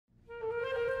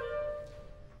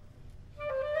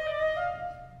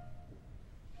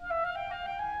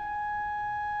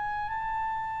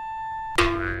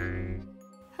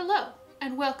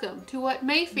welcome to what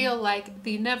may feel like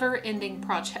the never-ending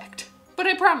project. But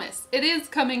I promise, it is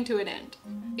coming to an end.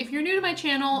 If you're new to my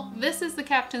channel, this is the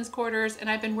captain's quarters, and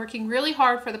I've been working really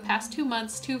hard for the past 2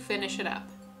 months to finish it up.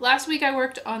 Last week I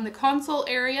worked on the console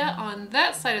area on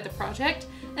that side of the project,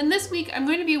 and this week I'm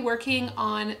going to be working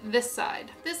on this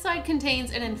side. This side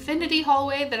contains an infinity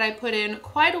hallway that I put in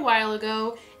quite a while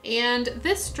ago, and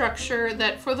this structure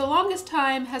that for the longest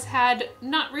time has had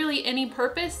not really any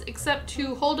purpose except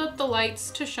to hold up the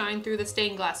lights to shine through the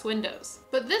stained glass windows.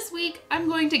 But this week I'm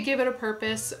going to give it a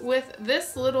purpose with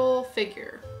this little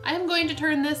figure. I am going to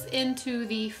turn this into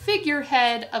the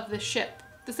figurehead of the ship,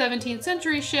 the 17th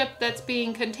century ship that's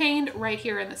being contained right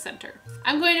here in the center.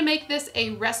 I'm going to make this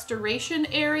a restoration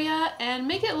area and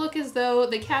make it look as though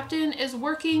the captain is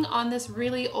working on this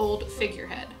really old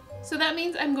figurehead. So that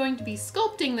means I'm going to be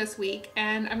sculpting this week,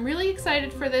 and I'm really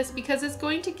excited for this because it's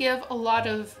going to give a lot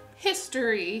of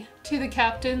history to the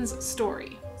captain's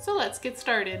story. So let's get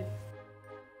started.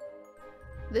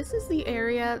 This is the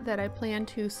area that I plan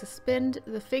to suspend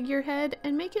the figurehead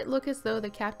and make it look as though the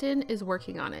captain is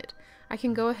working on it. I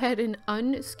can go ahead and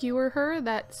unskewer her.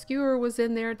 That skewer was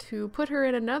in there to put her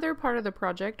in another part of the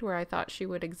project where I thought she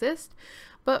would exist,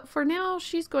 but for now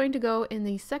she's going to go in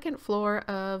the second floor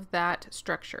of that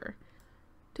structure.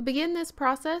 To begin this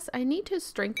process, I need to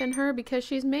strengthen her because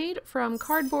she's made from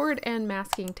cardboard and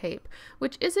masking tape,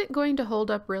 which isn't going to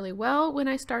hold up really well when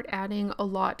I start adding a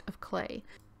lot of clay.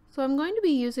 So I'm going to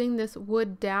be using this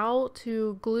wood dowel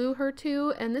to glue her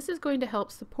to, and this is going to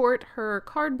help support her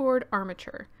cardboard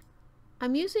armature.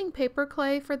 I'm using paper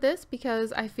clay for this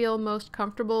because I feel most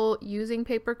comfortable using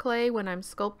paper clay when I'm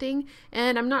sculpting,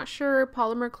 and I'm not sure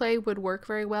polymer clay would work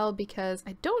very well because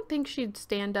I don't think she'd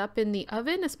stand up in the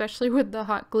oven, especially with the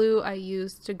hot glue I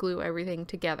used to glue everything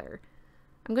together.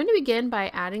 I'm going to begin by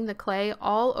adding the clay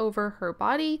all over her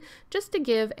body just to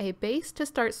give a base to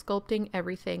start sculpting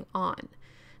everything on.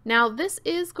 Now this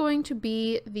is going to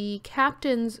be the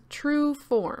captain's true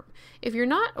form. If you're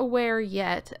not aware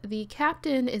yet, the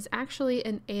captain is actually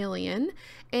an alien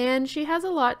and she has a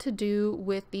lot to do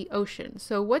with the ocean.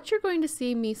 So what you're going to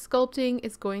see me sculpting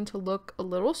is going to look a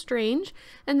little strange,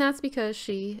 and that's because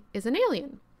she is an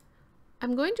alien.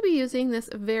 I'm going to be using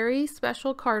this very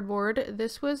special cardboard.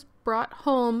 This was brought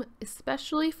home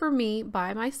especially for me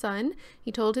by my son.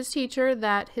 He told his teacher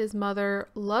that his mother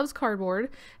loves cardboard,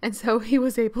 and so he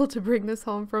was able to bring this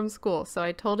home from school. So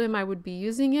I told him I would be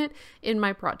using it in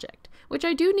my project, which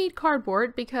I do need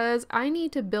cardboard because I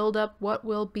need to build up what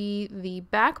will be the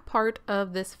back part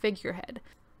of this figurehead.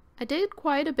 I did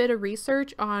quite a bit of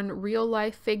research on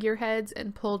real-life figureheads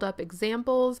and pulled up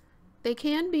examples. They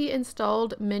can be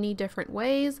installed many different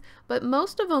ways, but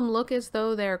most of them look as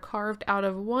though they're carved out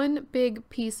of one big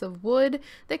piece of wood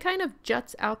that kind of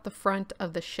juts out the front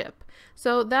of the ship.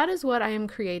 So that is what I am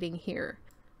creating here.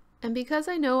 And because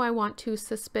I know I want to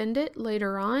suspend it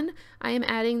later on, I am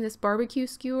adding this barbecue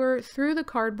skewer through the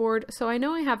cardboard so I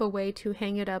know I have a way to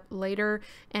hang it up later,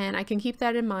 and I can keep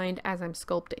that in mind as I'm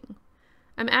sculpting.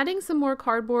 I'm adding some more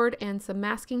cardboard and some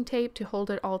masking tape to hold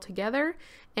it all together,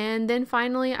 and then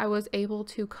finally I was able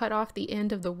to cut off the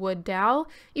end of the wood dowel.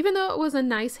 Even though it was a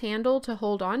nice handle to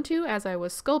hold onto as I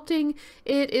was sculpting,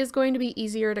 it is going to be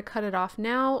easier to cut it off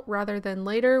now rather than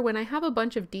later when I have a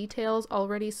bunch of details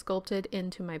already sculpted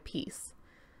into my piece.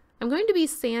 I'm going to be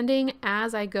sanding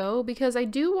as I go because I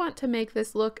do want to make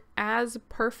this look as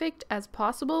perfect as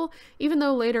possible, even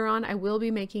though later on I will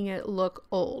be making it look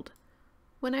old.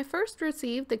 When I first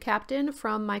received the captain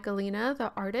from Michaelina,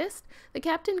 the artist, the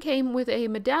captain came with a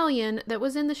medallion that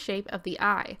was in the shape of the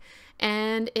eye,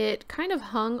 and it kind of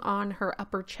hung on her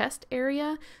upper chest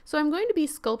area, so I'm going to be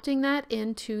sculpting that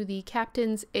into the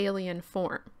captain's alien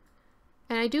form.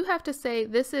 And I do have to say,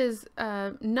 this is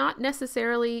not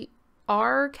necessarily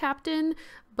our captain,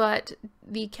 but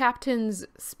the captain's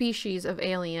species of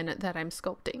alien that I'm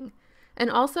sculpting. And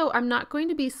also, I'm not going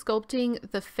to be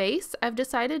sculpting the face. I've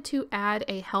decided to add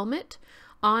a helmet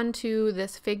onto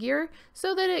this figure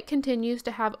so that it continues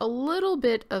to have a little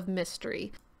bit of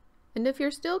mystery. And if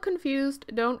you're still confused,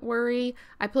 don't worry.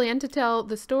 I plan to tell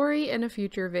the story in a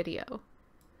future video.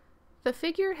 The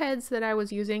figureheads that I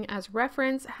was using as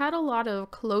reference had a lot of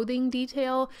clothing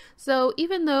detail, so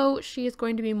even though she is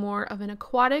going to be more of an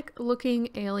aquatic looking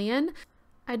alien,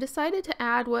 I decided to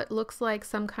add what looks like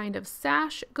some kind of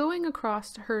sash going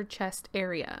across her chest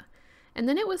area. And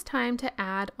then it was time to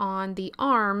add on the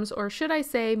arms, or should I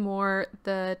say more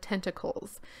the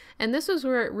tentacles. And this was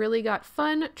where it really got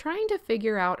fun trying to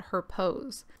figure out her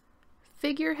pose.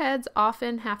 Figureheads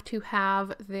often have to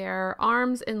have their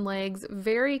arms and legs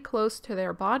very close to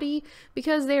their body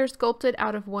because they are sculpted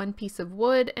out of one piece of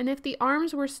wood, and if the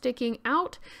arms were sticking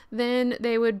out, then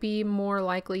they would be more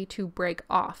likely to break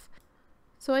off.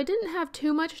 So I didn't have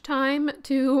too much time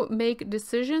to make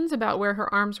decisions about where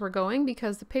her arms were going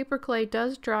because the paper clay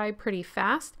does dry pretty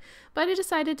fast, but I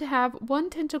decided to have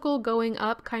one tentacle going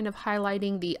up, kind of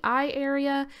highlighting the eye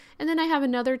area, and then I have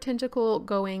another tentacle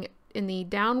going in the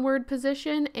downward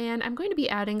position, and I'm going to be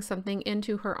adding something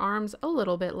into her arms a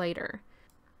little bit later.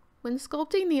 When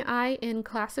sculpting the eye in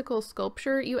classical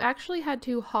sculpture, you actually had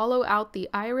to hollow out the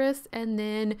iris and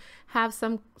then have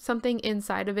something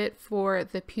inside of it for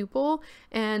the pupil,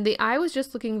 and the eye was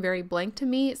just looking very blank to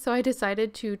me, so I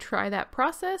decided to try that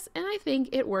process, and I think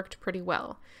it worked pretty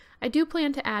well. I do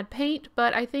plan to add paint,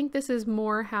 but I think this is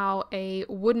more how a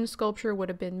wooden sculpture would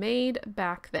have been made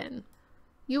back then.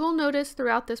 You will notice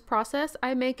throughout this process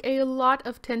I make a lot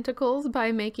of tentacles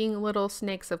by making little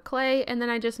snakes of clay, and then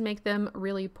I just make them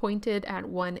really pointed at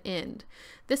one end.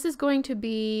 This is going to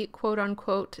be quote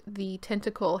unquote the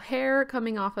tentacle hair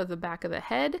coming off of the back of the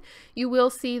head. You will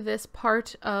see this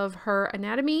part of her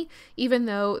anatomy even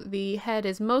though the head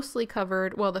is mostly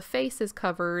covered, well, the face is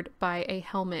covered by a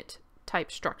helmet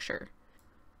type structure.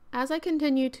 As I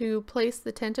continue to place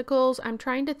the tentacles, I'm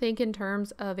trying to think in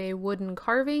terms of a wooden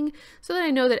carving so that I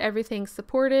know that everything's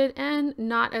supported and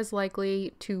not as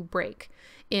likely to break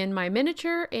in my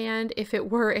miniature and if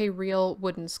it were a real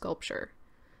wooden sculpture.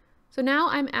 So now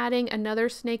I'm adding another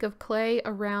snake of clay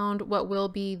around what will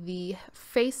be the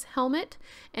face helmet,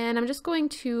 and I'm just going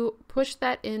to push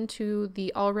that into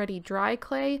the already dry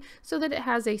clay so that it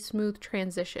has a smooth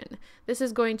transition. This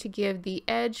is going to give the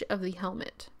edge of the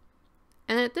helmet.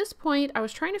 And at this point, I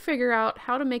was trying to figure out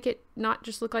how to make it not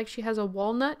just look like she has a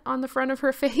walnut on the front of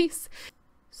her face.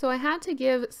 So I had to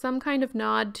give some kind of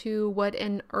nod to what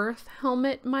an earth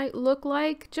helmet might look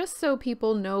like, just so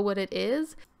people know what it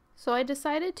is. So I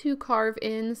decided to carve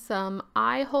in some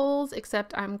eye holes,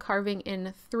 except I'm carving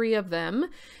in 3 of them.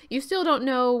 You still don't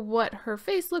know what her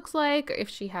face looks like, if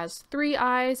she has 3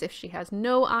 eyes, if she has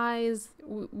no eyes.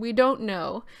 We don't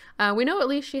know. We know at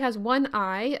least she has 1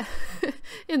 eye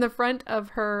in the front of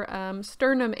her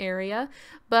sternum area,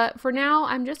 but for now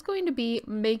I'm just going to be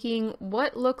making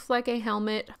what looks like a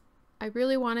helmet. I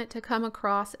really want it to come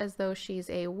across as though she's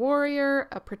a warrior,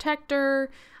 a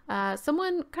protector,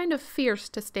 someone kind of fierce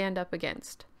to stand up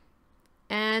against.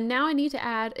 And now I need to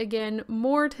add, again,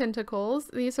 more tentacles.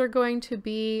 These are going to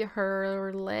be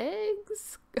her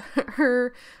legs,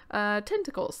 her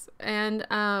tentacles. And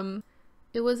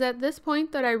it was at this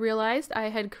point that I realized I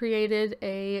had created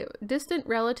a distant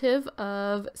relative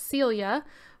of Celia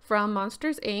from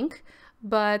Monsters, Inc.,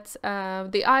 but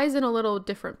the eye's in a little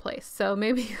different place, so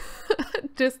maybe a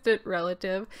distant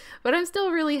relative. But I'm still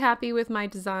really happy with my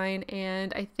design,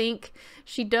 and I think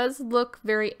she does look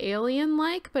very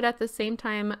alien-like, but at the same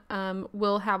time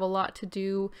will have a lot to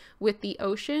do with the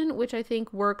ocean, which I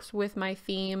think works with my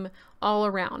theme all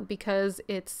around, because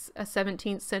it's a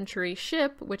 17th century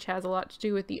ship, which has a lot to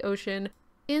do with the ocean,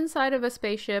 inside of a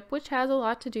spaceship, which has a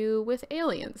lot to do with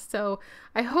aliens. So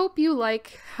I hope you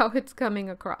like how it's coming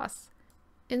across.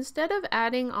 Instead of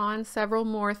adding on several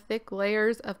more thick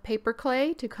layers of paper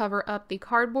clay to cover up the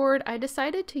cardboard, I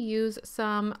decided to use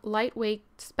some lightweight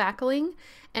spackling,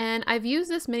 and I've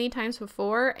used this many times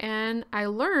before, and I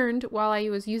learned while I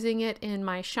was using it in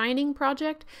my shining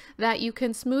project that you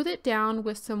can smooth it down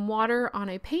with some water on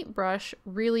a paintbrush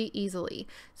really easily.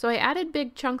 So I added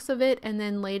big chunks of it and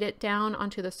then laid it down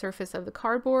onto the surface of the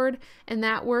cardboard, and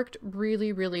that worked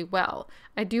really, really well.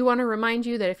 I do want to remind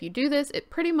you that if you do this, it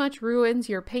pretty much ruins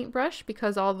your paintbrush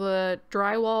because all the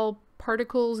drywall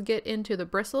particles get into the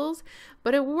bristles,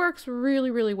 but it works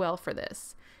really, really well for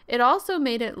this. It also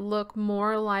made it look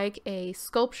more like a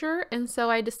sculpture, and so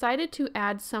I decided to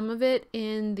add some of it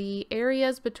in the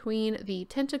areas between the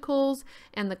tentacles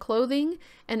and the clothing,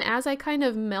 and as I kind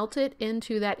of melt it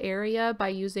into that area by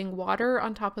using water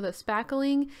on top of the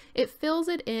spackling, it fills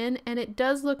it in and it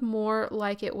does look more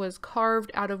like it was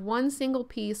carved out of one single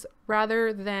piece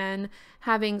rather than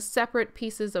having separate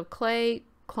pieces of clay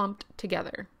clumped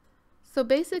together. So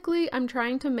basically, I'm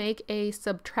trying to make a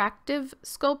subtractive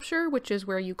sculpture, which is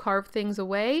where you carve things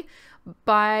away,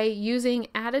 by using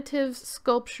additive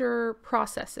sculpture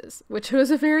processes, which was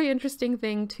a very interesting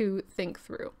thing to think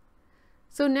through.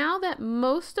 So now that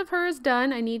most of her is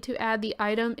done, I need to add the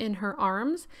item in her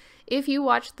arms. If you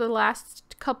watched the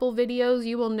last couple videos,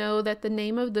 you will know that the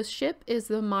name of the ship is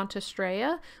the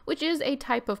Montestraya, which is a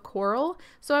type of coral.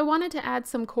 So I wanted to add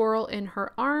some coral in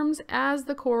her arms, as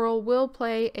the coral will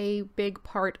play a big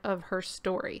part of her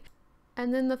story.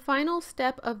 And then the final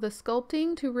step of the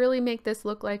sculpting to really make this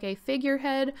look like a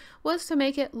figurehead was to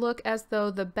make it look as though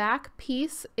the back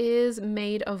piece is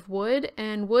made of wood,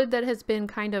 and wood that has been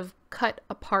kind of cut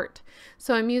apart.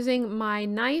 So I'm using my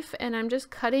knife and I'm just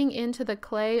cutting into the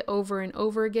clay over and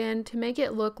over again to make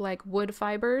it look like wood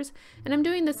fibers. And I'm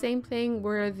doing the same thing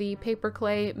where the paper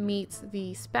clay meets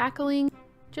the spackling,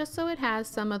 just so it has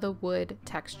some of the wood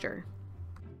texture.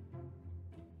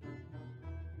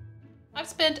 I've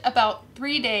spent about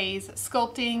 3 days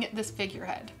sculpting this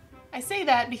figurehead. I say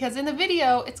that because in the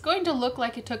video it's going to look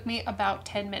like it took me about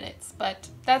 10 minutes, but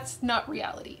that's not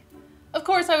reality. Of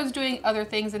course, I was doing other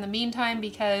things in the meantime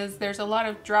because there's a lot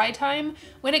of dry time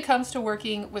when it comes to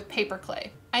working with paper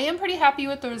clay. I am pretty happy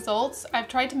with the results. I've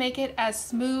tried to make it as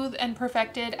smooth and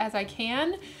perfected as I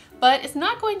can, but it's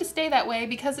not going to stay that way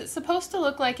because it's supposed to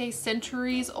look like a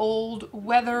centuries-old,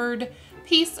 weathered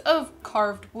piece of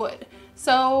carved wood.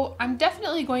 So I'm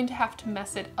definitely going to have to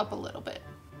mess it up a little bit.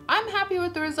 I'm happy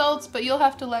with the results, but you'll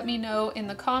have to let me know in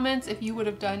the comments if you would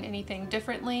have done anything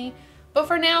differently. But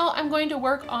for now, I'm going to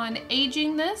work on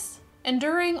aging this, and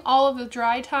during all of the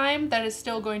dry time that is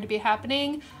still going to be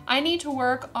happening, I need to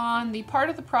work on the part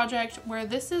of the project where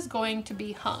this is going to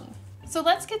be hung. So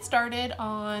let's get started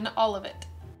on all of it.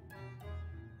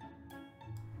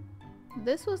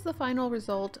 This was the final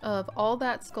result of all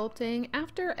that sculpting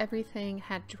after everything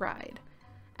had dried.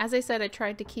 As I said, I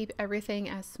tried to keep everything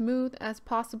as smooth as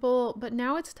possible, but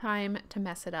now it's time to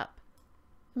mess it up.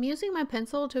 I'm using my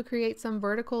pencil to create some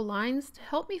vertical lines to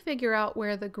help me figure out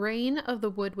where the grain of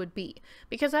the wood would be,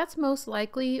 because that's most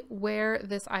likely where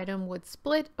this item would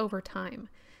split over time.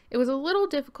 It was a little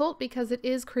difficult because it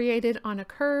is created on a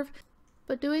curve,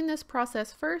 but doing this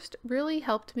process first really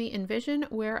helped me envision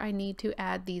where I need to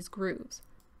add these grooves.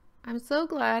 I'm so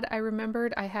glad I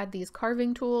remembered I had these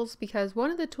carving tools because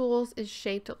one of the tools is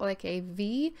shaped like a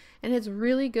V and it's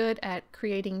really good at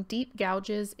creating deep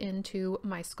gouges into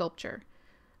my sculpture.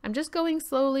 I'm just going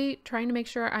slowly, trying to make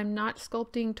sure I'm not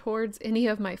sculpting towards any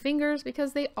of my fingers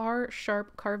because they are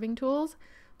sharp carving tools.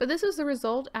 But this is the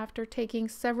result after taking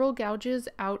several gouges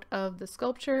out of the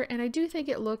sculpture, and I do think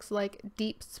it looks like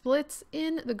deep splits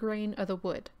in the grain of the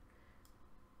wood.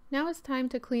 Now it's time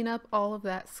to clean up all of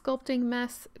that sculpting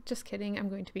mess. Just kidding, I'm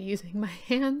going to be using my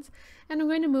hands, and I'm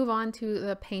going to move on to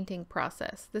the painting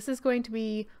process. This is going to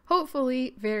be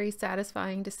hopefully very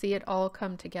satisfying to see it all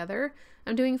come together.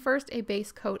 I'm doing first a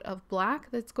base coat of black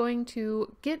that's going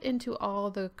to get into all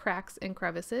the cracks and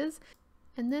crevices,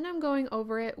 and then I'm going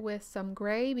over it with some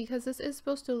gray because this is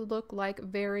supposed to look like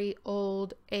very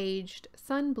old, aged,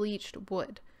 sun-bleached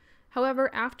wood.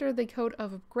 However, after the coat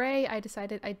of gray, I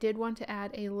decided I did want to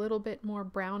add a little bit more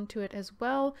brown to it as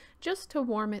well, just to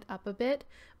warm it up a bit.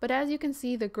 But as you can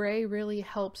see, the gray really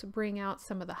helps bring out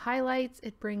some of the highlights.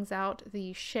 It brings out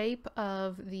the shape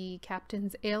of the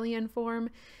captain's alien form,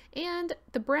 and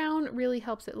the brown really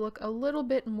helps it look a little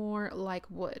bit more like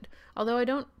wood. Although I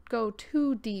don't go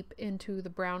too deep into the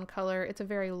brown color, it's a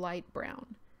very light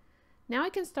brown. Now I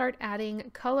can start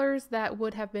adding colors that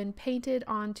would have been painted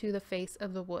onto the face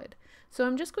of the wood. So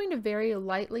I'm just going to very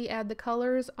lightly add the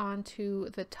colors onto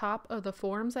the top of the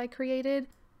forms I created.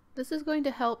 This is going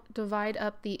to help divide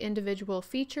up the individual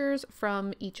features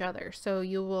from each other. So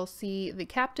you will see the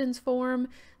captain's form,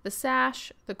 the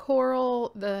sash, the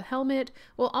coral, the helmet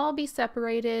will all be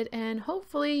separated, and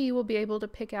hopefully you will be able to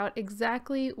pick out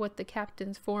exactly what the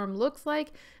captain's form looks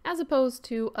like as opposed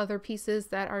to other pieces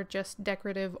that are just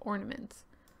decorative ornaments.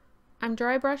 I'm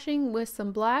dry brushing with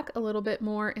some black a little bit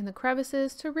more in the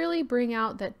crevices to really bring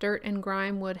out that dirt and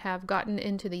grime would have gotten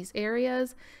into these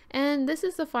areas, and this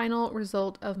is the final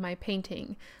result of my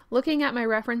painting. Looking at my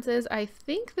references, I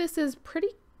think this is pretty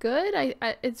good.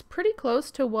 It's pretty close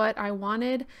to what I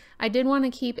wanted. I did want to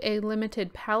keep a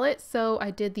limited palette, so I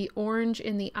did the orange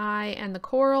in the eye and the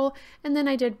coral, and then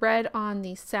I did red on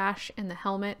the sash and the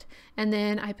helmet, and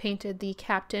then I painted the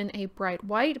captain a bright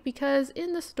white because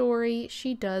in the story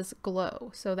she does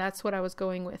glow, so that's what I was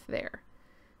going with there.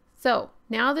 So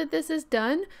now that this is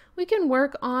done, we can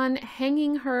work on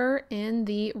hanging her in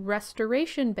the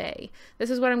restoration bay. This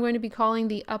is what I'm going to be calling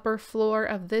the upper floor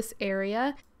of this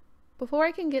area. Before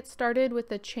I can get started with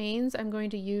the chains I'm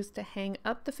going to use to hang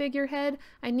up the figurehead,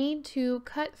 I need to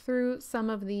cut through some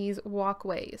of these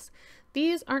walkways.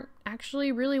 These aren't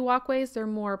actually really walkways, they're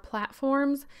more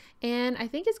platforms, and I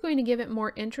think it's going to give it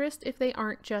more interest if they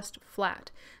aren't just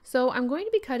flat. So I'm going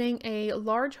to be cutting a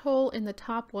large hole in the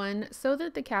top one so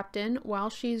that the captain, while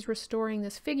she's restoring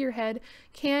this figurehead,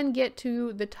 can get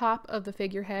to the top of the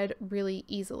figurehead really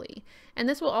easily. And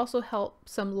this will also help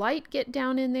some light get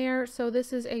down in there, so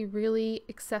this is a really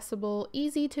accessible,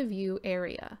 easy to view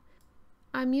area.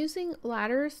 I'm using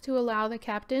ladders to allow the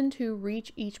captain to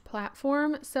reach each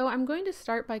platform, so I'm going to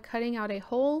start by cutting out a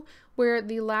hole where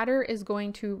the ladder is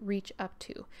going to reach up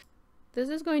to. This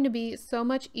is going to be so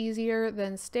much easier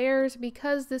than stairs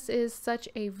because this is such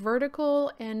a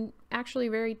vertical and actually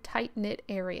very tight-knit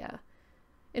area.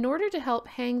 In order to help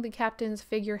hang the captain's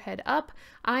figurehead up,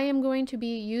 I am going to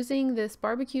be using this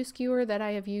barbecue skewer that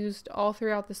I have used all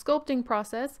throughout the sculpting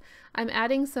process. I'm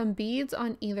adding some beads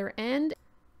on either end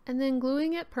and then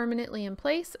gluing it permanently in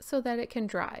place so that it can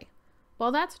dry.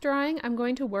 While that's drying, I'm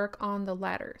going to work on the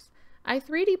ladders. I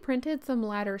 3D printed some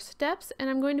ladder steps and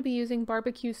I'm going to be using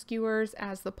barbecue skewers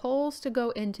as the poles to go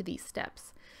into these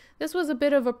steps. This was a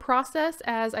bit of a process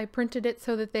as I printed it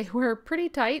so that they were pretty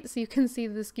tight, so you can see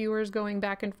the skewers going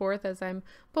back and forth as I'm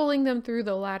pulling them through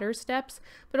the ladder steps,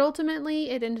 but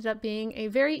ultimately it ended up being a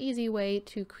very easy way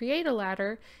to create a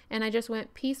ladder, and I just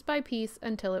went piece by piece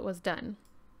until it was done.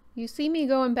 You see me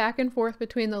going back and forth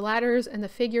between the ladders and the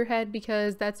figurehead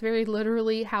because that's very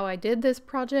literally how I did this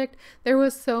project. There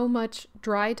was so much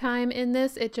dry time in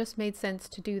this, it just made sense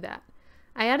to do that.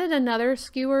 I added another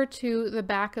skewer to the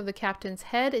back of the captain's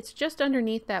head. It's just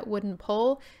underneath that wooden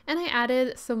pole, and I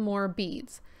added some more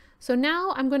beads. So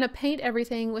now I'm going to paint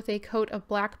everything with a coat of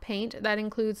black paint that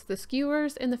includes the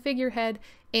skewers and the figurehead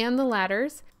and the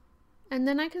ladders. And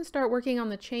then I can start working on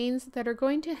the chains that are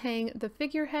going to hang the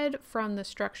figurehead from the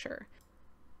structure.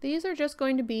 These are just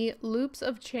going to be loops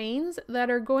of chains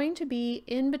that are going to be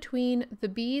in between the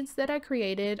beads that I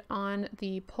created on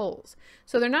the poles.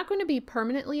 So they're not going to be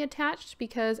permanently attached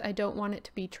because I don't want it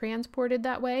to be transported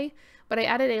that way, but I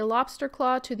added a lobster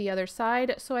claw to the other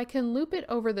side so I can loop it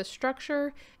over the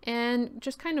structure and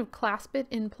just kind of clasp it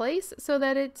in place so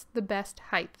that it's the best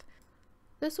height.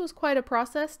 This was quite a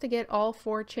process to get all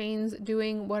 4 chains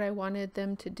doing what I wanted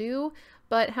them to do,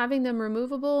 but having them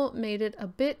removable made it a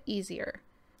bit easier.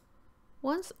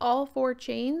 Once all 4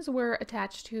 chains were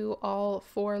attached to all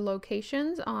 4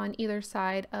 locations on either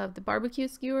side of the barbecue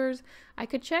skewers, I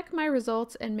could check my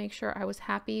results and make sure I was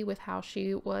happy with how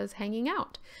she was hanging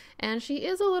out. And she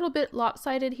is a little bit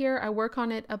lopsided here. I work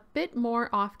on it a bit more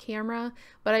off camera,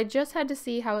 but I just had to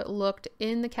see how it looked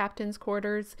in the captain's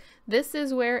quarters. This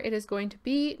is where it is going to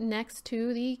be next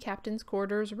to the captain's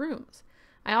quarters rooms.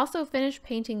 I also finished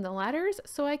painting the ladders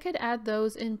so I could add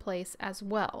those in place as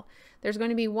well. There's going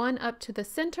to be one up to the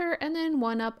center and then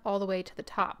one up all the way to the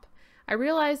top. I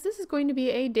realized this is going to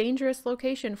be a dangerous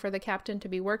location for the captain to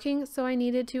be working, so I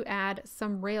needed to add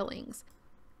some railings.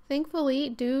 Thankfully,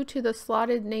 due to the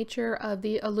slotted nature of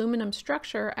the aluminum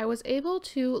structure, I was able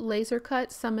to laser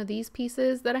cut some of these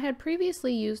pieces that I had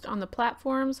previously used on the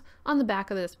platforms on the back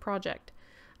of this project.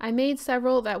 I made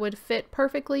several that would fit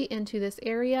perfectly into this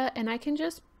area, and I can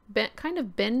just kind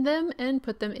of bend them and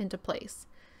put them into place.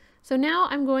 So now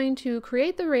I'm going to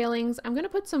create the railings. I'm going to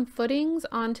put some footings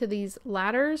onto these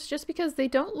ladders just because they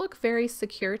don't look very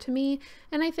secure to me,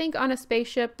 and I think on a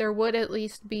spaceship there would at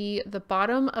least be the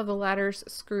bottom of the ladders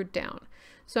screwed down.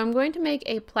 So I'm going to make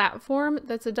a platform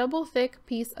that's a double thick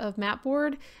piece of mat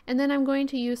board, and then I'm going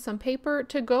to use some paper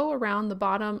to go around the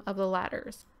bottom of the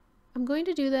ladders. I'm going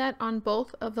to do that on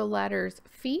both of the ladder's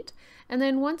feet, and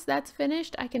then once that's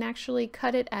finished I can actually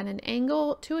cut it at an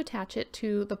angle to attach it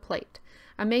to the plate.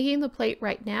 I'm making the plate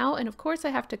right now, and of course I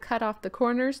have to cut off the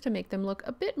corners to make them look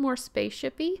a bit more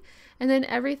spaceshipy, and then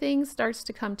everything starts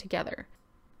to come together.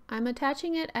 I'm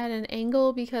attaching it at an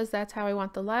angle because that's how I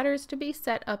want the ladders to be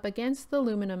set up against the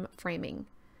aluminum framing.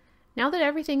 Now that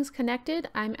everything's connected,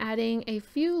 I'm adding a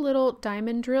few little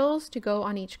diamond drills to go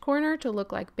on each corner to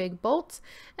look like big bolts,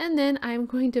 and then I'm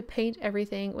going to paint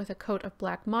everything with a coat of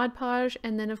black Mod Podge,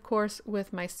 and then of course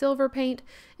with my silver paint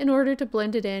in order to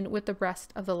blend it in with the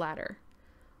rest of the ladder.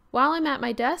 While I'm at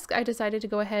my desk, I decided to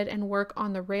go ahead and work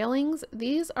on the railings.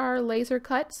 These are laser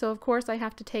cut, so of course I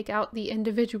have to take out the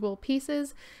individual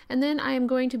pieces, and then I am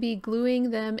going to be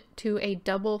gluing them to a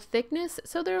double thickness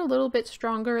so they're a little bit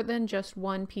stronger than just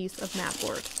one piece of mat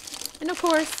board. And of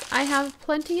course, I have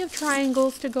plenty of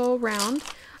triangles to go around.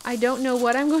 I don't know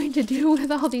what I'm going to do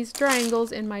with all these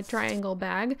triangles in my triangle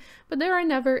bag, but they're a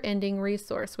never-ending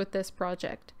resource with this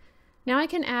project. Now I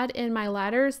can add in my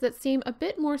ladders that seem a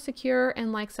bit more secure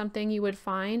and like something you would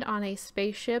find on a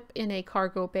spaceship in a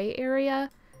cargo bay area.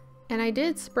 And I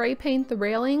did spray paint the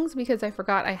railings because I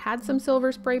forgot I had some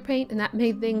silver spray paint, and that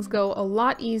made things go a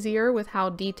lot easier with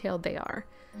how detailed they are.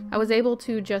 I was able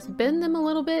to just bend them a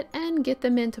little bit and get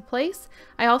them into place.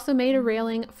 I also made a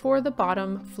railing for the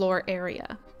bottom floor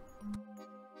area.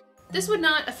 This would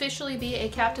not officially be a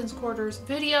captain's quarters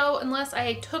video unless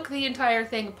I took the entire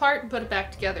thing apart and put it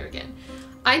back together again.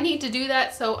 I need to do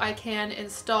that so I can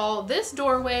install this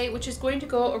doorway, which is going to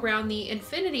go around the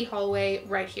infinity hallway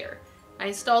right here. I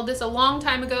installed this a long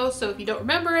time ago, so if you don't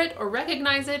remember it or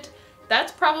recognize it,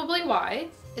 that's probably why.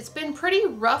 It's been pretty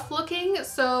rough looking,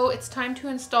 so it's time to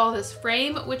install this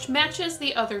frame, which matches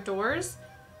the other doors.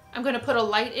 I'm going to put a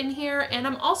light in here, and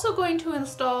I'm also going to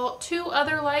install 2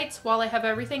 other lights while I have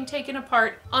everything taken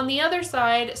apart on the other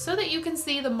side so that you can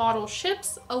see the model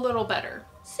ships a little better.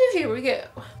 So here we go.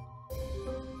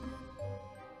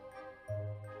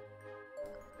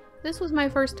 This was my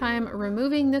first time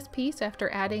removing this piece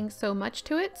after adding so much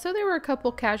to it, so there were a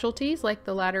couple casualties like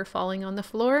the ladder falling on the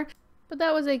floor, but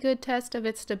that was a good test of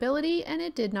its stability and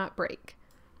it did not break.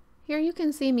 Here you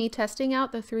can see me testing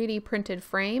out the 3D printed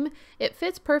frame. It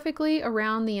fits perfectly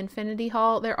around the infinity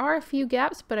hall. There are a few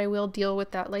gaps, but I will deal with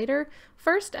that later.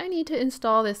 First, I need to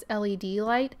install this LED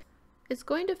light. It's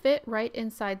going to fit right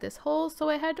inside this hole, so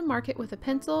I had to mark it with a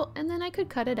pencil and then I could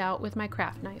cut it out with my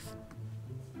craft knife.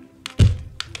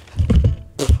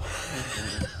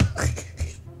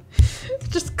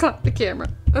 Just caught the camera.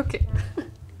 Okay.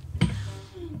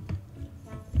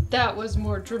 That was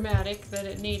more dramatic than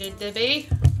it needed to be.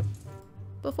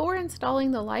 Before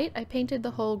installing the light, I painted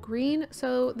the hole green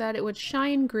so that it would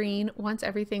shine green once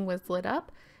everything was lit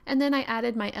up, and then I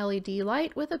added my LED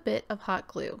light with a bit of hot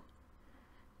glue.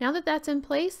 Now that that's in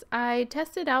place, I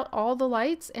tested out all the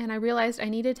lights and I realized I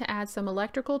needed to add some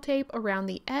electrical tape around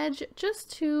the edge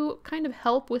just to kind of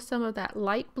help with some of that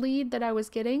light bleed that I was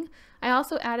getting. I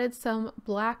also added some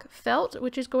black felt,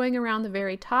 which is going around the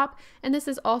very top, and this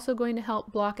is also going to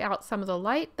help block out some of the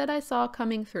light that I saw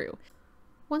coming through.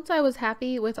 Once I was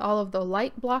happy with all of the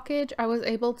light blockage, I was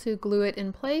able to glue it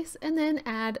in place and then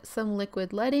add some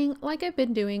liquid leading like I've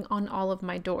been doing on all of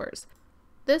my doors.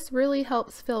 This really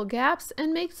helps fill gaps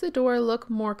and makes the door look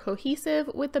more cohesive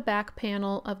with the back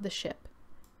panel of the ship.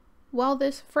 While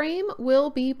this frame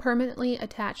will be permanently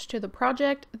attached to the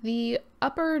project, the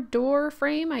upper door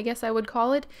frame, I guess I would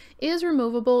call it, is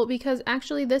removable because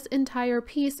actually this entire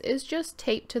piece is just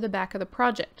taped to the back of the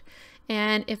project.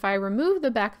 And if I remove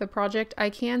the back of the project, I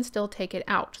can still take it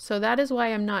out. So that is why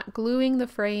I'm not gluing the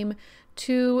frame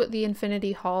to the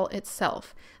infinity hall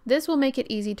itself. This will make it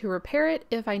easy to repair it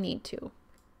if I need to.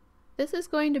 This is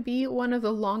going to be one of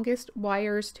the longest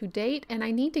wires to date, and I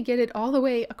need to get it all the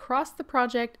way across the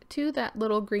project to that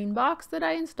little green box that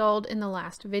I installed in the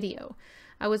last video.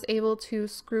 I was able to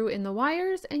screw in the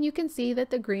wires and you can see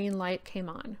that the green light came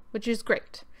on, which is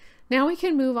great. Now we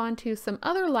can move on to some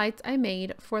other lights I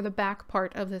made for the back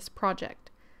part of this project.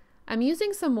 I'm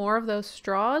using some more of those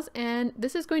straws, and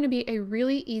this is going to be a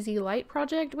really easy light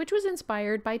project which was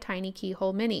inspired by Tiny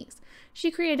Keyhole Minis.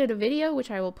 She created a video,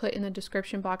 which I will put in the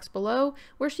description box below,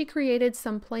 where she created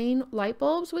some plain light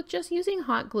bulbs with just using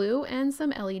hot glue and some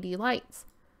LED lights.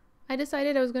 I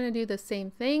decided I was going to do the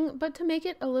same thing, but to make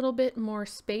it a little bit more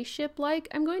spaceship-like,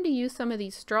 I'm going to use some of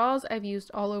these straws I've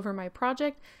used all over my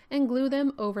project and glue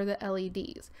them over the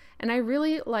LEDs. And I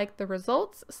really like the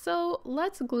results, so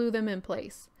let's glue them in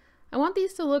place. I want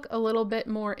these to look a little bit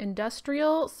more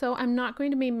industrial, so I'm not going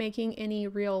to be making any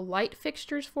real light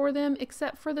fixtures for them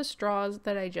except for the straws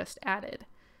that I just added.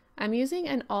 I'm using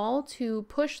an awl to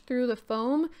push through the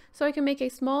foam so I can make a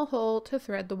small hole to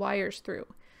thread the wires through.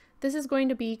 This is going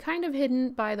to be kind of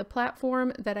hidden by the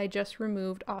platform that I just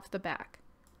removed off the back.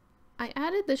 I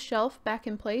added the shelf back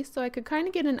in place so I could kind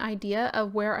of get an idea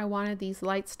of where I wanted these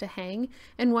lights to hang,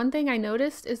 and one thing I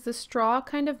noticed is the straw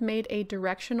kind of made a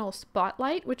directional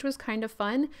spotlight, which was kind of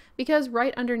fun because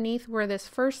right underneath where this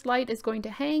first light is going to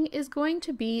hang is going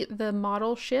to be the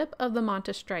model ship of the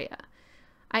Montestraya.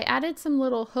 I added some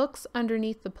little hooks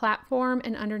underneath the platform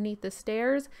and underneath the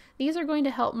stairs. These are going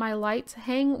to help my lights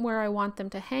hang where I want them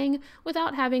to hang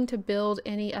without having to build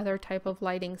any other type of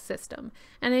lighting system.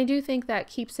 And I do think that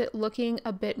keeps it looking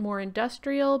a bit more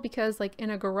industrial because like in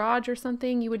a garage or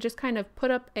something, you would just kind of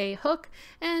put up a hook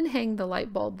and hang the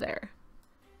light bulb there.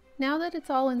 Now that it's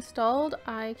all installed,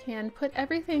 I can put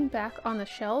everything back on the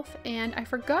shelf, and I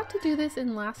forgot to do this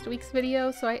in last week's video,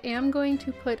 so I am going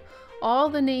to put all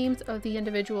the names of the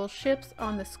individual ships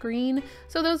on the screen.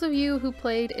 So those of you who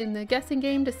played in the guessing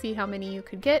game to see how many you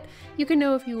could get, you can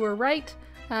know if you were right.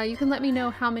 You can let me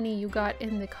know how many you got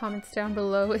in the comments down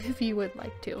below if you would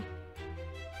like to.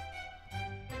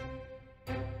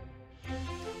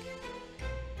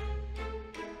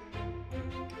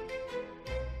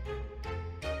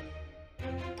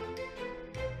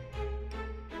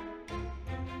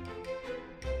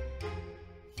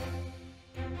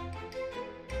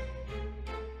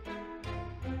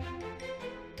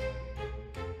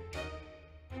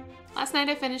 Last night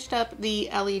I finished up the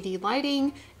LED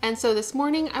lighting, and so this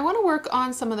morning I want to work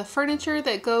on some of the furniture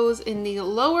that goes in the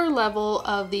lower level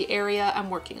of the area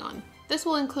I'm working on. This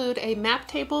will include a map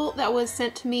table that was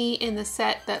sent to me in the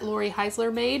set that Lori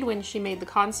Heisler made when she made the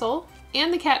console,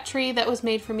 and the cat tree that was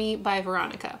made for me by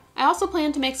Veronica. I also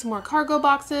plan to make some more cargo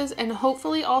boxes and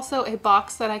hopefully also a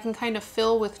box that I can kind of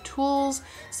fill with tools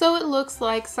so it looks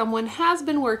like someone has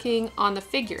been working on the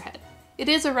figurehead. It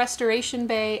is a restoration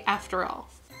bay after all.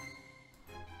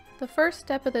 The first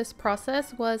step of this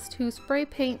process was to spray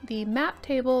paint the map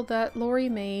table that Lori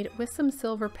made with some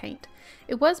silver paint.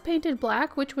 It was painted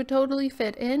black, which would totally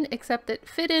fit in, except it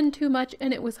fit in too much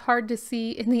and it was hard to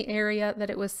see in the area that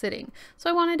it was sitting. So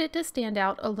I wanted it to stand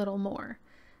out a little more.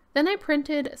 Then I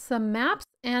printed some maps,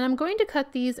 and I'm going to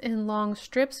cut these in long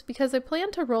strips because I plan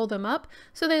to roll them up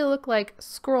so they look like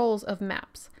scrolls of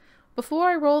maps. Before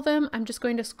I roll them, I'm just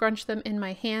going to scrunch them in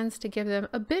my hands to give them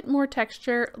a bit more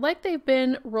texture, like they've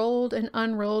been rolled and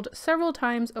unrolled several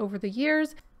times over the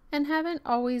years and haven't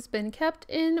always been kept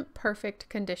in perfect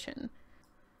condition.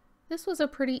 This was a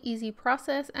pretty easy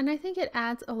process, and I think it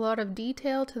adds a lot of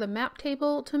detail to the map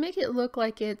table to make it look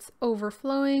like it's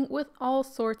overflowing with all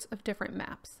sorts of different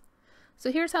maps.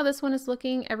 So here's how this one is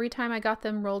looking. Every time I got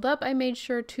them rolled up, I made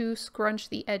sure to scrunch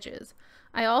the edges.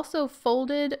 I also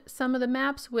folded some of the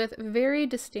maps with very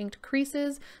distinct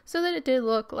creases so that it did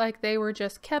look like they were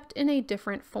just kept in a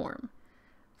different form.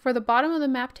 For the bottom of the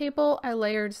map table, I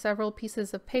layered several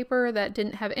pieces of paper that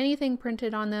didn't have anything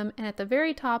printed on them, and at the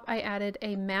very top I added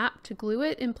a map to glue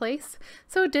it in place,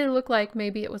 so it did look like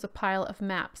maybe it was a pile of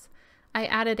maps. I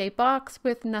added a box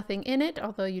with nothing in it,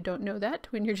 although you don't know that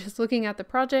when you're just looking at the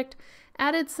project,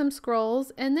 added some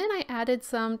scrolls, and then I added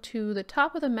some to the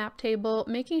top of the map table,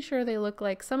 making sure they look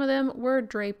like some of them were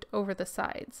draped over the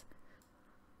sides.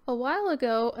 A while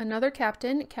ago, another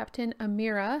captain, Captain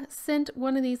Amira, sent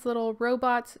one of these little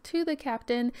robots to the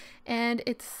captain, and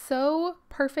it's so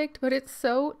perfect, but it's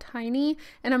so tiny,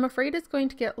 and I'm afraid it's going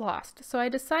to get lost. So I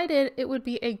decided it would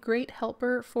be a great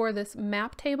helper for this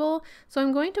map table, so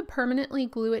I'm going to permanently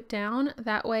glue it down.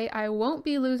 That way I won't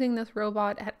be losing this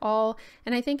robot at all,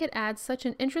 and I think it adds such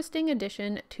an interesting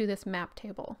addition to this map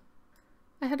table.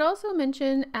 I had also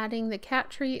mentioned adding the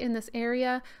cat tree in this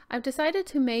area. I've decided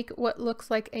to make what looks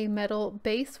like a metal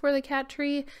base for the cat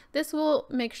tree. This will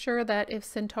make sure that if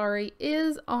Centauri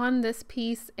is on this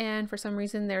piece and for some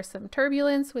reason there's some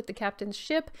turbulence with the captain's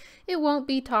ship, it won't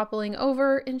be toppling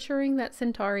over, ensuring that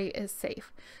Centauri is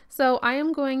safe. So I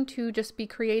am going to just be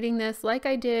creating this like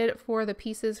I did for the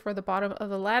pieces for the bottom of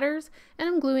the ladders, and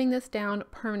I'm gluing this down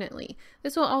permanently.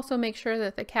 This will also make sure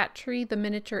that the cat tree, the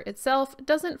miniature itself,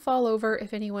 doesn't fall over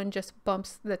if anyone just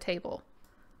bumps the table.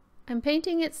 I'm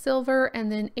painting it silver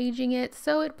and then aging it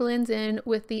so it blends in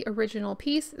with the original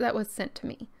piece that was sent to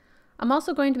me. I'm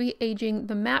also going to be aging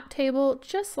the map table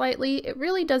just slightly. It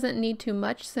really doesn't need too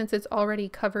much since it's already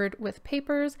covered with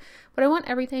papers, but I want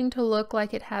everything to look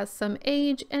like it has some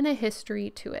age and a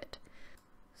history to it.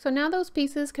 So now those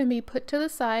pieces can be put to the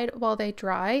side while they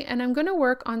dry, and I'm going to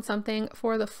work on something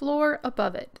for the floor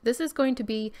above it. This is going to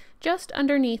be just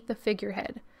underneath the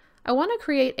figurehead. I want to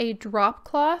create a drop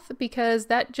cloth because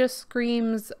that just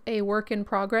screams a work in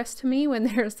progress to me when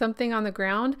there's something on the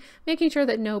ground, making sure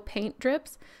that no paint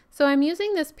drips. So I'm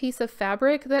using this piece of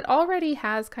fabric that already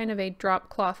has kind of a drop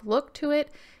cloth look to it,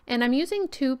 and I'm using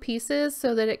two pieces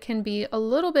so that it can be a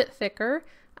little bit thicker.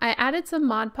 I added some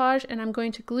Mod Podge and I'm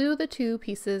going to glue the two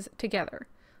pieces together.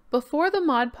 Before the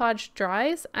Mod Podge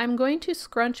dries, I'm going to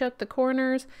scrunch up the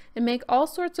corners and make all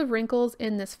sorts of wrinkles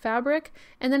in this fabric,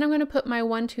 and then I'm going to put my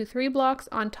 1, 2, 3 blocks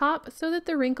on top so that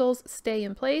the wrinkles stay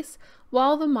in place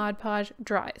while the Mod Podge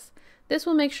dries. This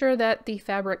will make sure that the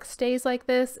fabric stays like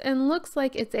this and looks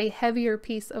like it's a heavier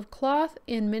piece of cloth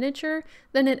in miniature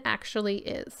than it actually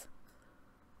is.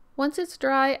 Once it's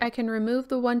dry, I can remove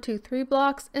the 1, 2, 3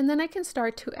 blocks, and then I can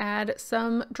start to add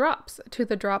some drops to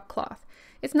the drop cloth.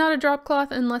 It's not a drop cloth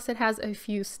unless it has a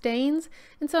few stains,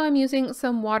 and so I'm using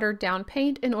some watered down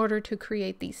paint in order to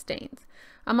create these stains.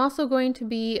 I'm also going to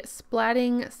be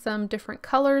splatting some different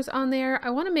colors on there. I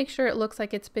want to make sure it looks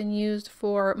like it's been used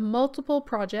for multiple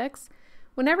projects.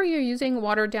 Whenever you're using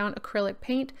watered down acrylic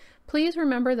paint, please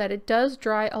remember that it does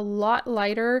dry a lot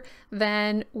lighter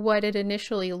than what it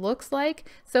initially looks like.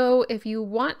 So if you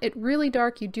want it really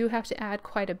dark, you do have to add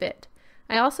quite a bit.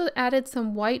 I also added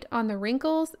some white on the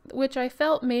wrinkles, which I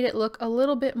felt made it look a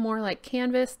little bit more like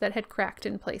canvas that had cracked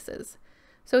in places.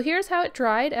 So here's how it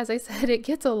dried. As I said, it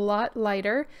gets a lot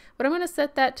lighter, but I'm going to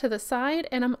set that to the side,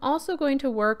 and I'm also going to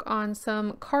work on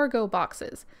some cargo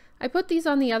boxes. I put these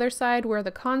on the other side where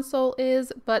the console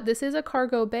is, but this is a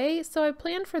cargo bay, so I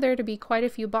planned for there to be quite a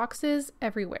few boxes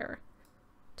everywhere.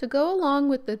 To go along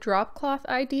with the drop cloth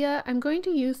idea, I'm going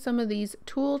to use some of these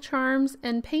tool charms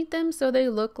and paint them so they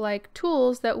look like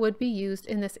tools that would be used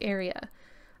in this area.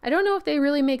 I don't know if they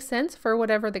really make sense for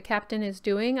whatever the captain is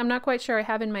doing. I'm not quite sure I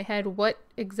have in my head what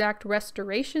exact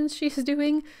restorations she's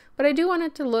doing, but I do want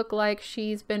it to look like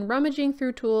she's been rummaging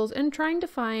through tools and trying to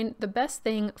find the best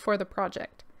thing for the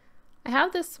project. I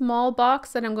have this small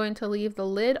box that I'm going to leave the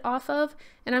lid off of,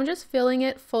 and I'm just filling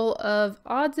it full of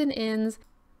odds and ends.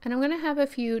 And I'm going to have a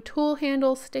few tool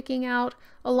handles sticking out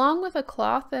along with a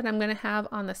cloth that I'm going to have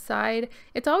on the side.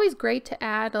 It's always great to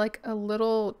add like a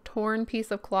little torn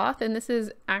piece of cloth, and this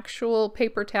is actual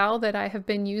paper towel that I have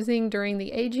been using during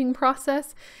the aging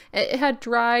process. It had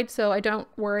dried, so I don't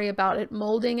worry about it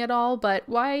molding at all, but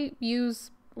why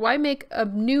make a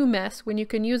new mess when you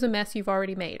can use a mess you've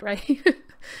already made, right?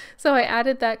 So I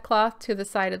added that cloth to the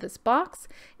side of this box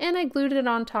and I glued it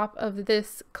on top of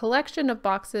this collection of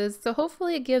boxes, so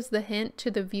hopefully it gives the hint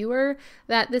to the viewer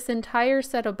that this entire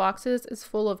set of boxes is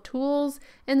full of tools,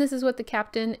 and this is what the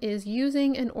captain is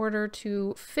using in order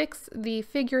to fix the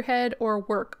figurehead or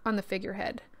work on the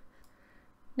figurehead.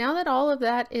 Now that all of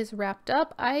that is wrapped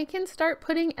up, I can start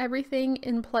putting everything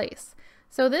in place.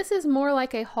 So this is more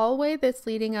like a hallway that's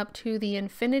leading up to the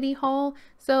infinity hall,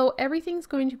 so everything's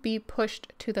going to be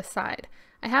pushed to the side.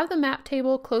 I have the map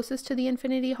table closest to the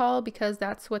infinity hall because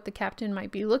that's what the captain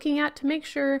might be looking at to make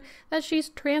sure that she's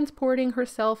transporting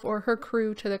herself or her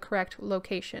crew to the correct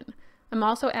location. I'm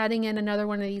also adding in another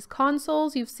one of these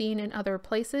consoles you've seen in other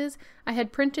places. I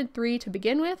had printed 3 to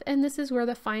begin with, and this is where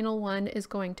the final one is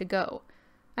going to go.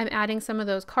 I'm adding some of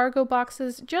those cargo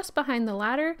boxes just behind the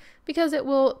ladder because it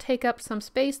will take up some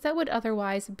space that would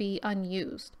otherwise be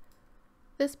unused.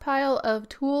 This pile of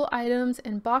tool items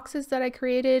and boxes that I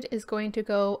created is going to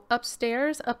go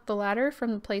upstairs up the ladder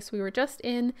from the place we were just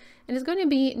in, and is going to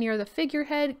be near the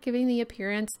figurehead, giving the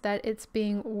appearance that it's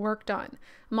being worked on.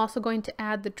 I'm also going to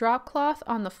add the drop cloth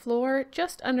on the floor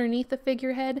just underneath the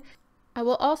figurehead. I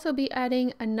will also be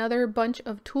adding another bunch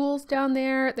of tools down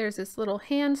there. There's this little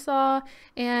handsaw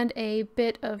and a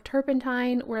bit of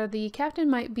turpentine where the captain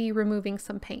might be removing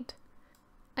some paint.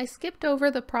 I skipped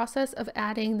over the process of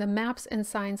adding the maps and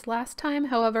signs last time,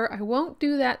 however I won't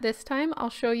do that this time. I'll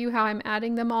show you how I'm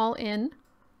adding them all in.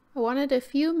 I wanted a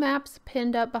few maps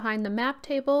pinned up behind the map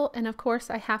table, and of course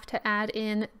I have to add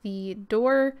in the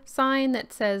door sign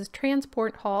that says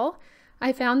Transport Hall.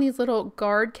 I found these little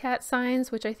guard cat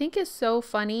signs, which I think is so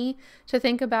funny to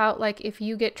think about, like if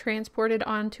you get transported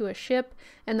onto a ship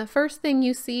and the first thing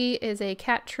you see is a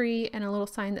cat tree and a little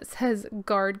sign that says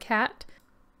guard cat.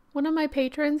 One of my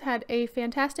patrons had a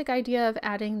fantastic idea of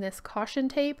adding this caution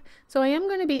tape, so I am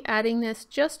going to be adding this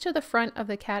just to the front of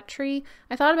the cat tree.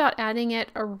 I thought about adding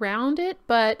it around it,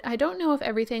 but I don't know if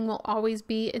everything will always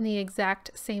be in the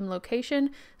exact same location,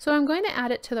 so I'm going to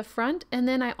add it to the front, and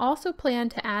then I also plan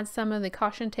to add some of the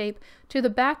caution tape to the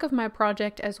back of my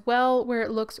project as well, where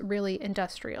it looks really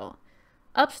industrial.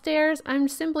 Upstairs, I'm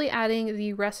simply adding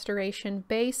the restoration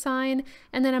bay sign,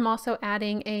 and then I'm also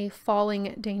adding a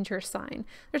falling danger sign.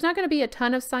 There's not going to be a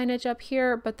ton of signage up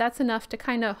here, but that's enough to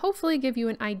kind of hopefully give you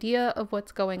an idea of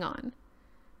what's going on.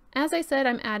 As I said,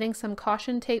 I'm adding some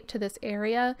caution tape to this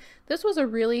area. This was a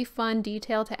really fun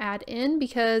detail to add in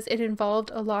because it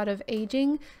involved a lot of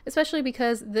aging, especially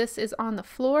because this is on the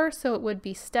floor, so it would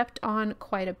be stepped on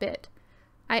quite a bit.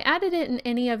 I added it in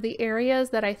any of the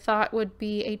areas that I thought would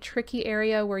be a tricky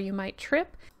area where you might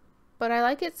trip, but I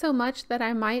like it so much that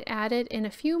I might add it in a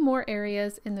few more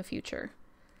areas in the future.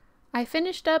 I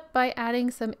finished up by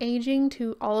adding some aging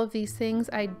to all of these things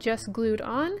I just glued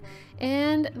on,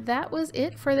 and that was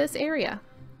it for this area.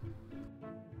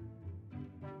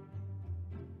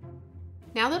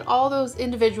 Now that all those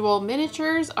individual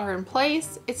miniatures are in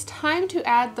place, it's time to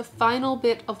add the final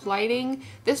bit of lighting.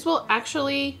 This will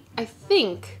actually, I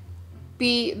think,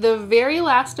 be the very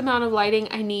last amount of lighting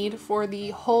I need for the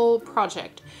whole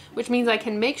project, which means I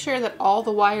can make sure that all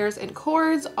the wires and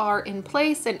cords are in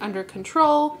place and under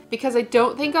control, because I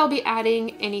don't think I'll be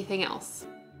adding anything else.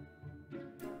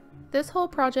 This whole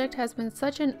project has been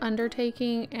such an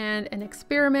undertaking and an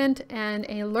experiment and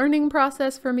a learning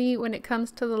process for me when it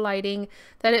comes to the lighting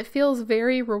that it feels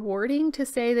very rewarding to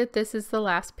say that this is the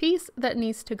last piece that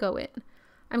needs to go in.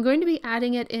 I'm going to be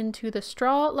adding it into the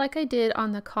straw like I did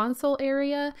on the console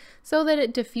area so that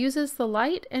it diffuses the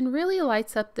light and really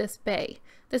lights up this bay.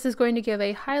 This is going to give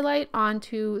a highlight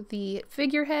onto the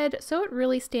figurehead so it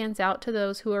really stands out to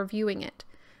those who are viewing it.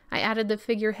 I added the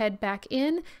figurehead back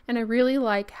in, and I really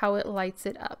like how it lights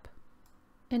it up.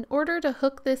 In order to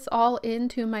hook this all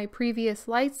into my previous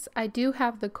lights, I do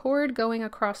have the cord going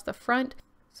across the front,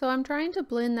 So I'm trying to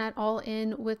blend that all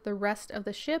in with the rest of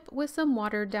the ship with some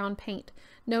watered down paint.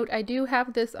 Note I do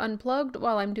have this unplugged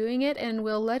while I'm doing it and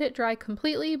will let it dry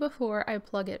completely before I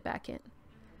plug it back in.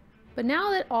 But now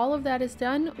that all of that is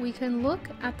done, we can look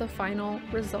at the final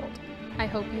result. I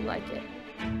hope you like it.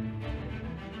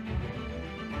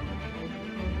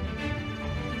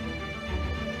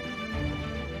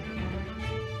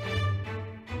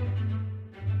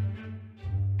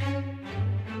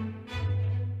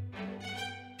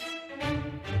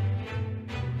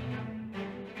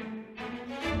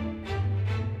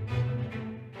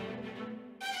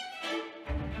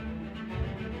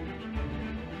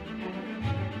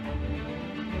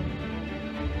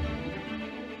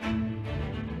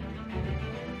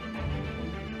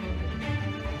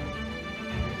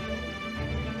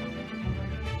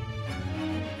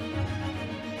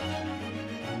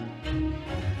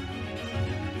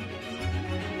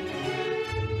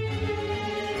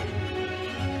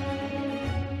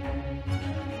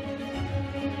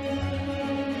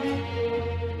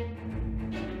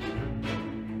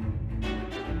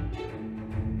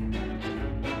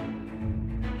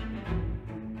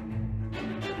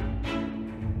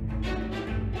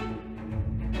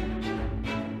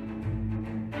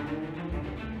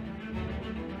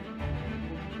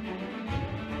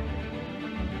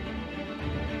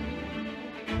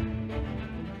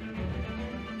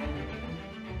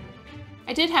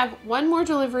 I did have one more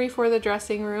delivery for the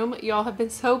dressing room. Y'all have been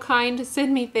so kind to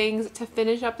send me things to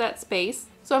finish up that space.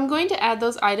 So I'm going to add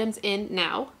those items in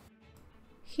now.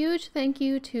 Huge thank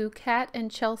you to Kat and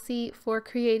Chelsea for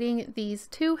creating these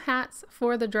 2 hats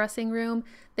for the dressing room.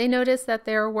 They noticed that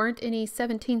there weren't any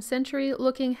 17th century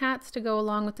looking hats to go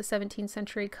along with the 17th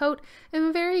century coat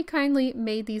and very kindly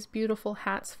made these beautiful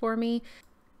hats for me.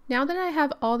 Now that I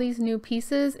have all these new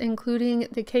pieces, including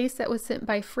the case that was sent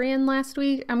by Fran last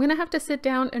week, I'm going to have to sit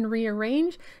down and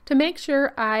rearrange to make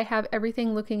sure I have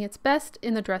everything looking its best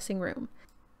in the dressing room.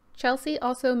 Chelsea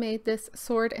also made this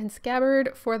sword and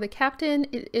scabbard for the captain.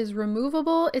 It is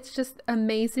removable. It's just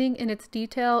amazing in its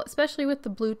detail, especially with the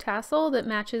blue tassel that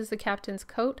matches the captain's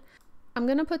coat. I'm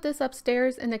going to put this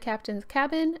upstairs in the captain's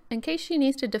cabin in case she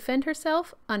needs to defend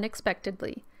herself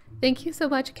unexpectedly. Thank you so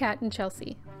much, Kat and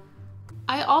Chelsea.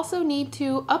 I also need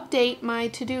to update my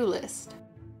to-do list.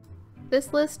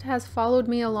 This list has followed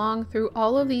me along through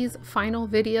all of these final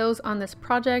videos on this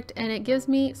project, and it gives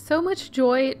me so much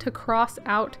joy to cross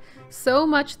out so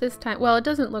much this time. Well, it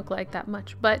doesn't look like that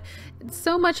much, but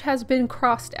so much has been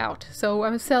crossed out, so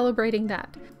I'm celebrating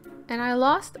that. And I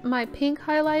lost my pink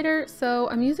highlighter, so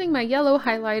I'm using my yellow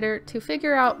highlighter to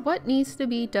figure out what needs to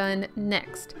be done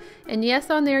next. And yes,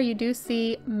 on there you do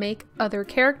see make other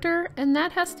character, and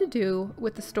that has to do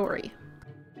with the story.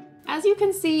 As you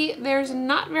can see, there's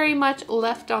not very much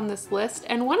left on this list,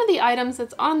 and one of the items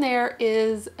that's on there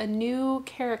is a new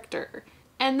character.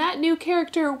 And that new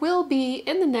character will be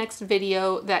in the next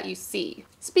video that you see.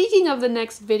 Speaking of the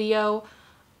next video,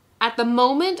 at the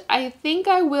moment, I think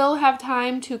I will have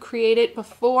time to create it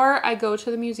before I go to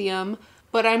the museum,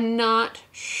 but I'm not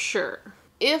sure.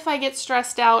 If I get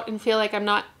stressed out and feel like I'm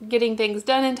not getting things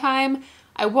done in time,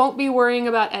 I won't be worrying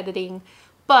about editing.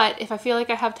 But if I feel like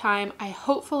I have time, I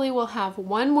hopefully will have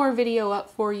one more video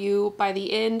up for you by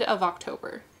the end of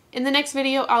October. In the next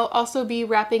video, I'll also be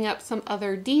wrapping up some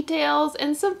other details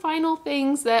and some final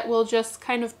things that will just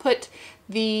kind of put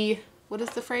the, what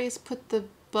is the phrase? Put the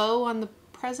bow on the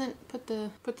present, put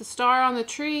the star on the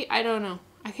tree. I don't know.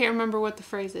 I can't remember what the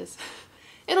phrase is.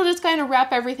 It'll just kind of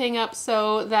wrap everything up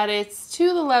so that it's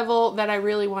to the level that I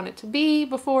really want it to be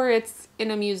before it's in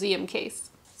a museum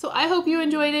case. So I hope you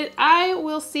enjoyed it. I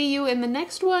will see you in the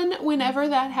next one whenever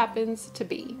that happens to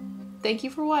be. Thank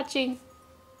you for watching.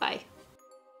 Bye.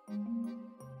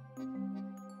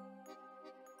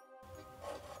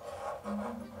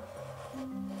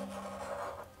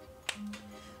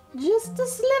 Just a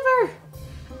sliver.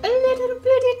 A little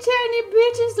bitty tiny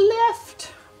bit is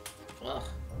left. Ugh,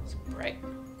 it's bright.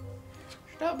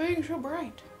 Stop being so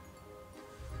bright.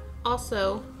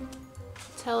 Also,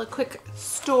 tell a quick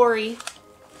story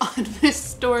on Miss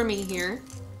Stormy here.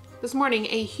 This morning,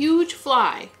 a huge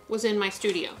fly was in my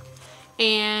studio,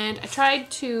 and I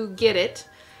tried to get it,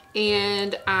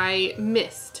 and I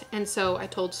missed. And so I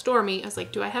told Stormy, I was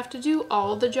like, do I have to do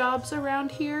all the jobs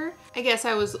around here? I guess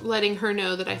I was letting her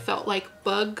know that I felt like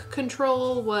bug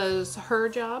control was her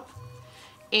job.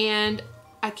 And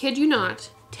I kid you not,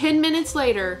 10 minutes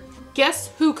later, guess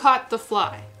who caught the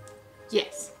fly?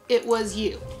 Yes, it was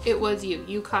you. It was you.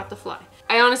 You caught the fly.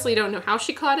 I honestly don't know how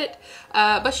she caught it,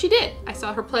 but she did. I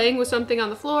saw her playing with something on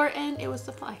the floor and it was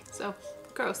the fly. So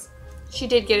gross. She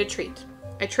did get a treat.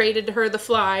 I traded her the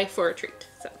fly for a treat.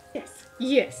 So. Yes,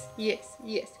 yes, yes,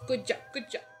 yes. Good job, good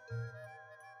job.